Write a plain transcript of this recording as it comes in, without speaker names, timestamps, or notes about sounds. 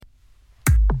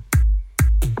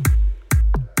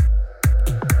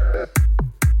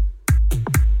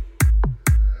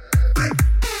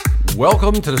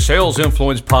Welcome to the Sales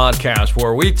Influence Podcast,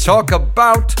 where we talk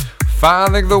about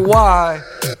finding the why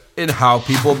in how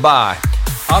people buy.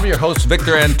 I'm your host,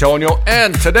 Victor Antonio,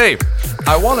 and today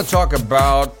I want to talk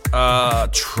about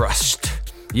trust.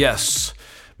 Yes,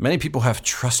 many people have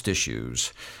trust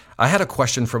issues. I had a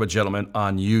question from a gentleman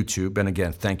on YouTube, and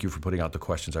again, thank you for putting out the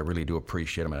questions. I really do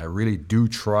appreciate them, and I really do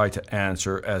try to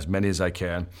answer as many as I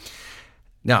can.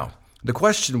 Now, the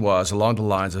question was along the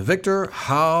lines of, Victor,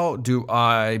 how do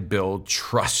I build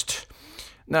trust?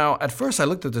 Now, at first I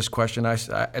looked at this question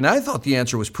and I thought the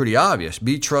answer was pretty obvious.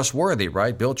 Be trustworthy,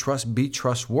 right? Build trust, be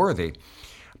trustworthy.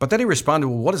 But then he responded,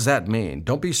 well, what does that mean?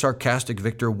 Don't be sarcastic,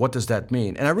 Victor. What does that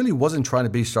mean? And I really wasn't trying to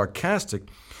be sarcastic,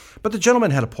 but the gentleman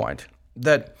had a point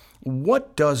that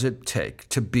what does it take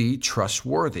to be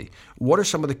trustworthy? What are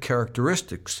some of the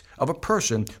characteristics of a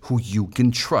person who you can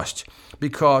trust?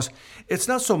 Because it's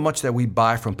not so much that we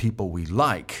buy from people we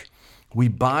like. We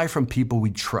buy from people we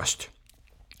trust.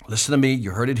 Listen to me.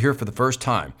 You heard it here for the first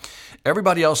time.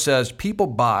 Everybody else says people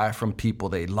buy from people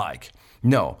they like.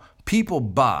 No, people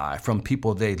buy from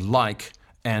people they like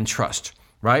and trust.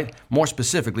 Right? More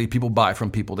specifically, people buy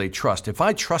from people they trust. If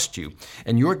I trust you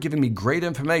and you're giving me great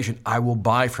information, I will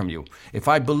buy from you. If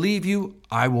I believe you,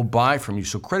 I will buy from you.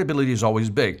 So credibility is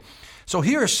always big. So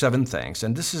here are 7 things,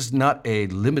 and this is not a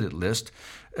limited list.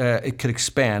 It could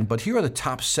expand, but here are the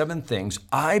top 7 things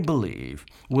I believe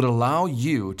would allow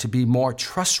you to be more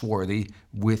trustworthy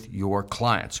with your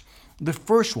clients. The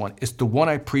first one is the one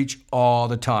I preach all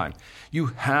the time. You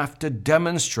have to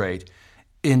demonstrate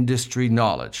industry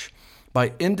knowledge.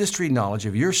 By industry knowledge,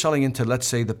 if you're selling into, let's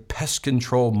say, the pest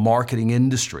control marketing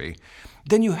industry,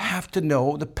 then you have to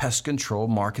know the pest control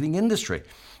marketing industry,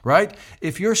 right?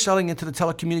 If you're selling into the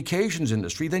telecommunications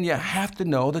industry, then you have to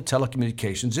know the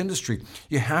telecommunications industry.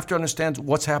 You have to understand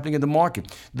what's happening in the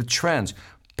market, the trends,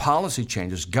 policy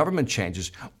changes, government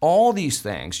changes, all these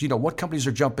things. You know, what companies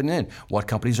are jumping in, what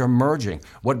companies are merging,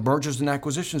 what mergers and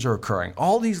acquisitions are occurring.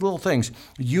 All these little things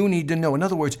you need to know. In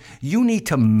other words, you need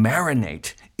to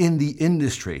marinate in the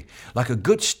industry. Like a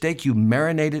good steak, you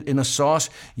marinate it in a sauce.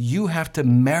 You have to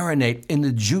marinate in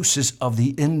the juices of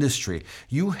the industry.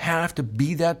 You have to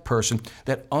be that person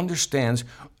that understands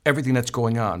everything that's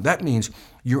going on. That means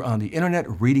you're on the internet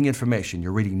reading information.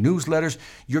 You're reading newsletters.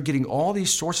 You're getting all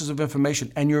these sources of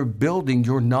information, and you're building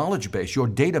your knowledge base, your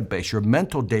database, your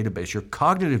mental database, your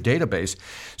cognitive database,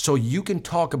 so you can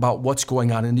talk about what's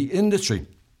going on in the industry.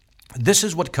 This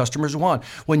is what customers want.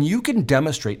 When you can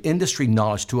demonstrate industry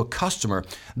knowledge to a customer,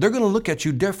 they're going to look at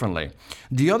you differently.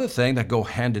 The other thing that go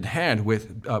hand in hand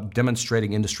with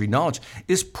demonstrating industry knowledge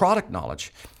is product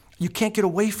knowledge. You can't get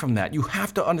away from that. You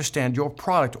have to understand your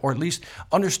product, or at least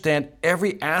understand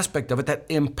every aspect of it that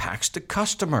impacts the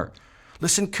customer.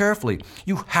 Listen carefully.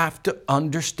 You have to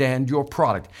understand your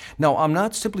product. Now, I'm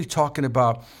not simply talking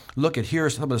about, look at here are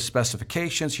some of the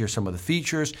specifications, here's some of the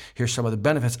features, here's some of the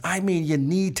benefits. I mean, you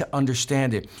need to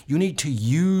understand it. You need to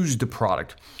use the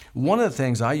product. One of the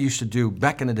things I used to do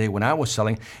back in the day when I was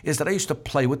selling is that I used to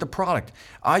play with the product.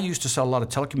 I used to sell a lot of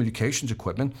telecommunications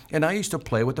equipment, and I used to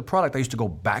play with the product. I used to go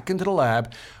back into the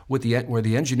lab with where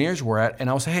the engineers were at, and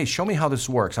I would say, hey, show me how this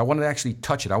works. I want to actually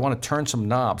touch it. I want to turn some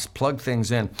knobs, plug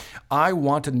things in. I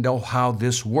want to know how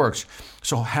this works.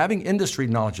 So having industry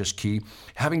knowledge is key.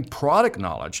 Having product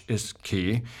knowledge is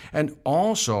key. And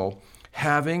also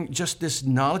having just this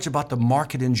knowledge about the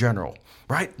market in general,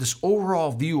 right? This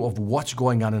overall view of what's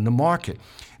going on in the market.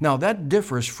 Now, that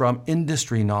differs from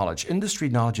industry knowledge. Industry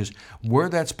knowledge is where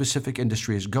that specific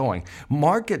industry is going.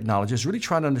 Market knowledge is really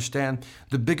trying to understand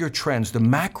the bigger trends, the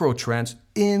macro trends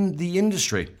in the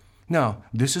industry. Now,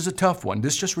 this is a tough one.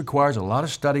 This just requires a lot of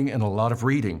studying and a lot of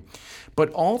reading.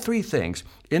 But all 3 things,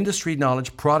 industry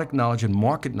knowledge, product knowledge, and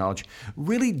market knowledge,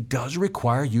 really does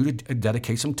require you to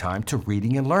dedicate some time to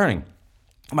reading and learning.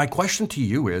 My question to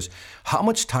you is, how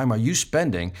much time are you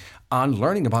spending on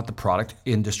learning about the product,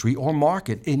 industry, or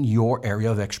market in your area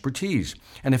of expertise?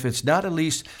 And if it's not at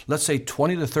least, let's say,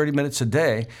 20 to 30 minutes a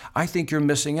day, I think you're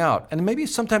missing out. And maybe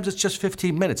sometimes it's just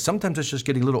 15 minutes. Sometimes it's just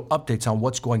getting little updates on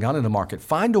what's going on in the market.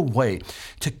 Find a way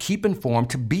to keep informed,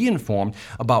 to be informed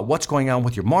about what's going on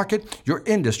with your market, your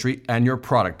industry, and your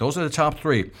product. Those are the top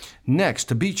 3. Next,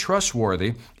 to be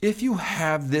trustworthy, if you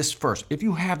have this first, if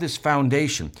you have this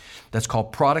foundation that's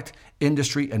called product,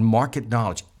 industry, and market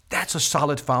knowledge, that's a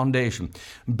solid foundation.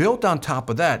 Built on top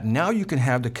of that, now you can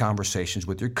have the conversations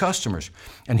with your customers.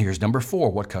 And here's number 4,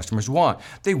 what customers want.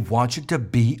 They want you to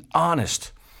be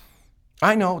honest.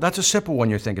 I know, that's a simple one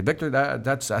you're thinking, Victor,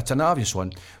 that's an obvious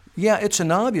one. Yeah, it's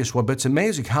an obvious one, but it's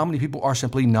amazing how many people are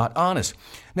simply not honest.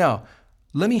 Now,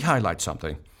 let me highlight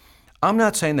something. I'm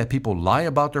not saying that people lie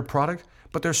about their product,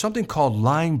 But there's something called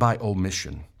lying by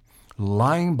omission.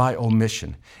 Lying by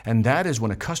omission. And that is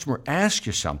when a customer asks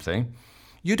you something,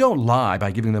 you don't lie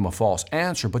by giving them a false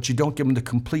answer, but you don't give them the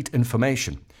complete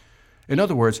information. In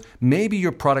other words, maybe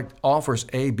your product offers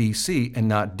A, B, C, and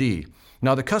not D.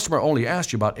 Now, the customer only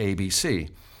asked you about A, B, C,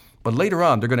 but later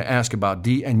on, they're going to ask about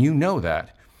D, and you know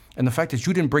that. And the fact that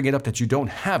you didn't bring it up, that you don't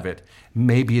have it,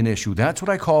 may be an issue. That's what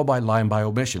I call by lying by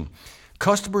omission.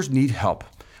 Customers need help.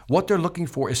 What they're looking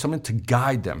for is someone to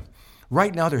guide them.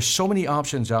 Right now, there's so many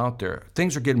options out there.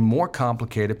 Things are getting more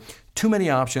complicated. Too many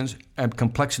options and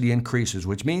complexity increases,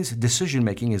 which means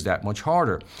decision-making is that much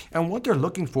harder. And what they're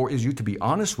looking for is you to be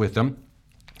honest with them.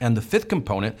 And the fifth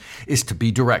component is to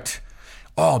be direct.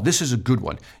 Oh, this is a good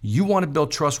one. You want to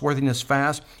build trustworthiness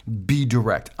fast? Be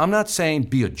direct. I'm not saying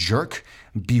be a jerk,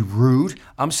 be rude.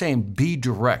 I'm saying be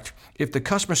direct. If the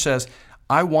customer says,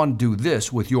 I want to do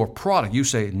this with your product, you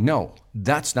say, no,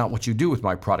 that's not what you do with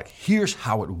my product. Here's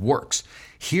how it works.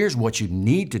 Here's what you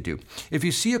need to do. If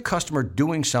you see a customer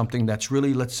doing something that's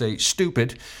really, let's say,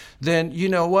 stupid, then you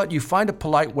know what? You find a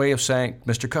polite way of saying,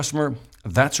 Mr. Customer,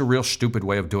 that's a real stupid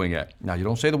way of doing it. Now, you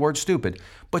don't say the word stupid,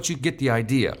 but you get the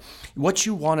idea. What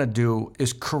you want to do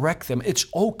is correct them. It's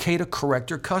okay to correct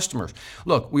your customers.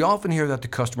 Look, we often hear that the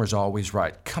customer is always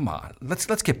right. Come on, let's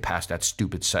get past that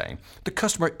stupid saying. The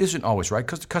customer isn't always right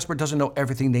because the customer doesn't know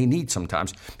everything they need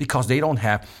sometimes because they don't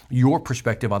have your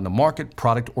perspective on the market,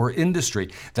 product, or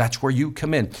industry. That's where you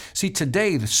come in. See,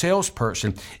 today, the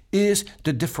salesperson is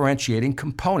the differentiating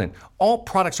component. All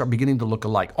products are beginning to look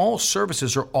alike. All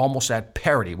services are almost at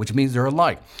parity, which means they're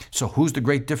alike. So who's the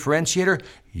great differentiator?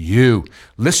 You.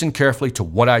 Listen carefully to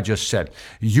what I just said.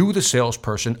 You, the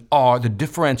salesperson, are the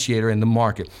differentiator in the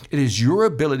market. It is your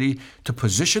ability to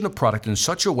position the product in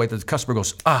such a way that the customer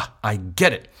goes, I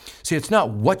get it. See, it's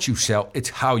not what you sell, it's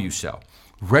how you sell.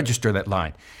 Register that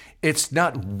line. It's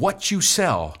not what you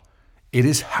sell, it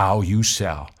is how you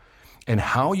sell. And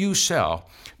how you sell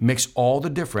makes all the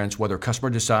difference whether a customer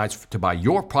decides to buy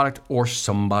your product or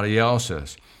somebody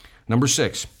else's. Number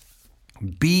 6,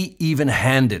 be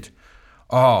even-handed.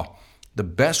 The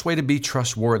best way to be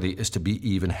trustworthy is to be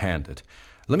even-handed.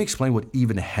 Let me explain what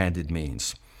even-handed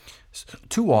means.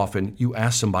 Too often, you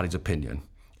ask somebody's opinion,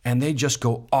 and they just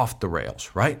go off the rails,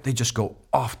 right? They just go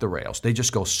off the rails. They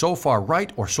just go so far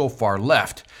right or so far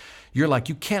left. You're like,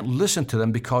 you can't listen to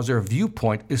them because their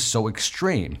viewpoint is so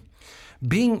extreme.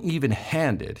 Being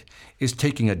even-handed is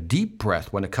taking a deep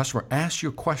breath when a customer asks you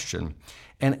a question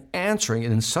and answering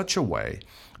it in such a way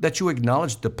that you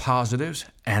acknowledge the positives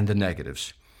and the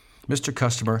negatives. Mr.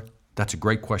 Customer, that's a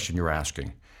great question you're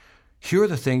asking. Here are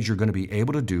the things you're going to be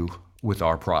able to do with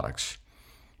our products.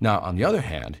 Now, on the other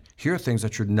hand, here are things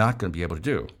that you're not going to be able to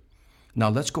do. Now,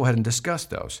 let's go ahead and discuss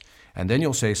those. And then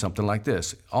you'll say something like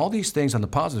this. All these things on the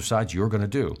positive side you're going to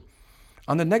do.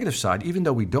 On the negative side, even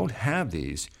though we don't have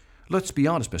these, let's be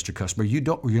honest, Mr. Customer,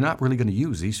 you're not really going to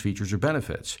use these features or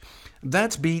benefits.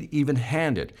 That's being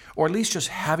even-handed, or at least just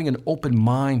having an open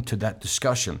mind to that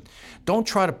discussion. Don't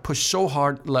try to push so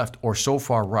hard left or so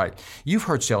far right. You've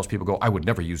heard salespeople go, I would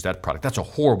never use that product. That's a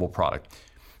horrible product.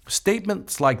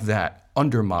 Statements like that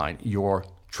undermine your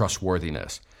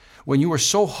trustworthiness. When you are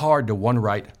so hard to one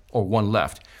right or one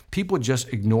left, people just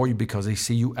ignore you because they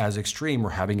see you as extreme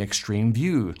or having extreme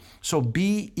views. So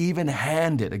be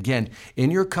even-handed. Again, in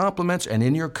your compliments and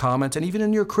in your comments and even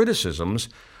in your criticisms,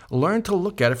 learn to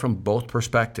look at it from both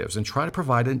perspectives and try to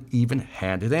provide an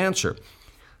even-handed answer.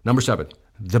 Number 7,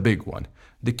 the big one,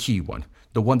 the key one,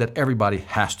 the one that everybody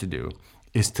has to do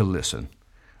is to listen.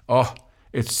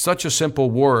 It's such a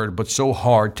simple word, but so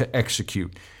hard to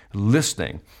execute.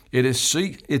 Listening.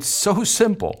 It's so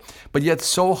simple, but yet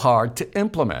so hard to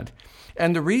implement.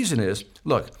 And the reason is,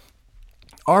 look,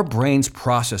 our brains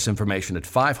process information at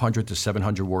 500 to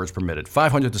 700 words per minute,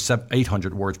 500 to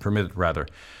 800 words per minute, rather.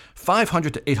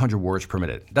 500 to 800 words per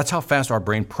minute. That's how fast our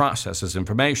brain processes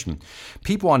information.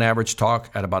 People on average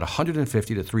talk at about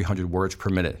 150 to 300 words per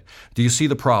minute. Do you see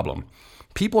the problem?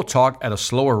 People talk at a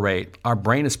slower rate. Our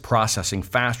brain is processing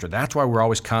faster. That's why we're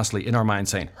always constantly in our mind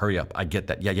saying, hurry up, I get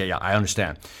that. Yeah, I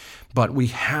understand. But we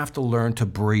have to learn to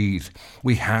breathe.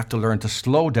 We have to learn to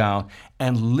slow down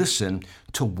and listen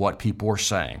to what people are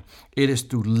saying. It is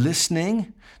through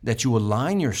listening that you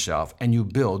align yourself and you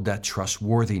build that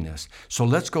trustworthiness. So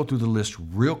let's go through the list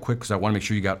real quick because I want to make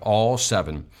sure you got all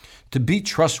 7. To be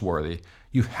trustworthy,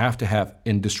 you have to have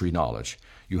industry knowledge.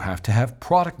 You have to have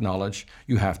product knowledge.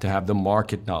 You have to have the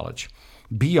market knowledge.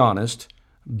 Be honest,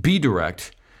 be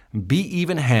direct, be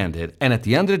even-handed, and at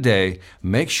the end of the day,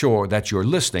 make sure that you're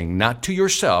listening not to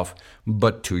yourself,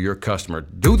 but to your customer.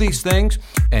 Do these things,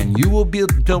 and you will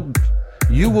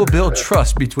build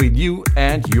trust between you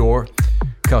and your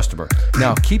customer.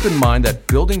 Now, keep in mind that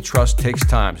building trust takes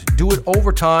time. Do it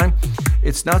over time.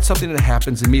 It's not something that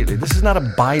happens immediately. This is not a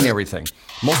binary thing.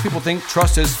 Most people think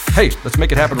trust is, hey, let's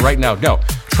make it happen right now. No,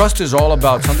 trust is all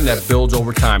about something that builds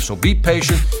over time. So be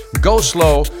patient, go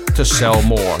slow to sell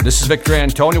more. This is Victor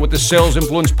Antonio with the Sales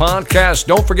Influence Podcast.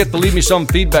 Don't forget to leave me some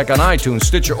feedback on iTunes,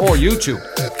 Stitcher, or YouTube.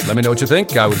 Let me know what you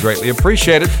think. I would greatly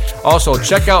appreciate it. Also,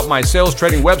 check out my sales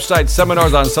training website,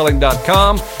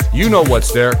 seminarsonselling.com. You know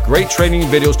what's there. Great training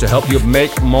videos to help you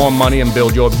make more money and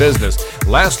build your business.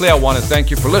 Lastly, I want to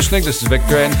thank you for listening. This is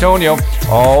Victor Antonio,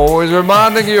 always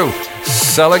reminding you,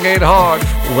 selling ain't hard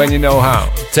when you know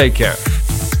how. Take care.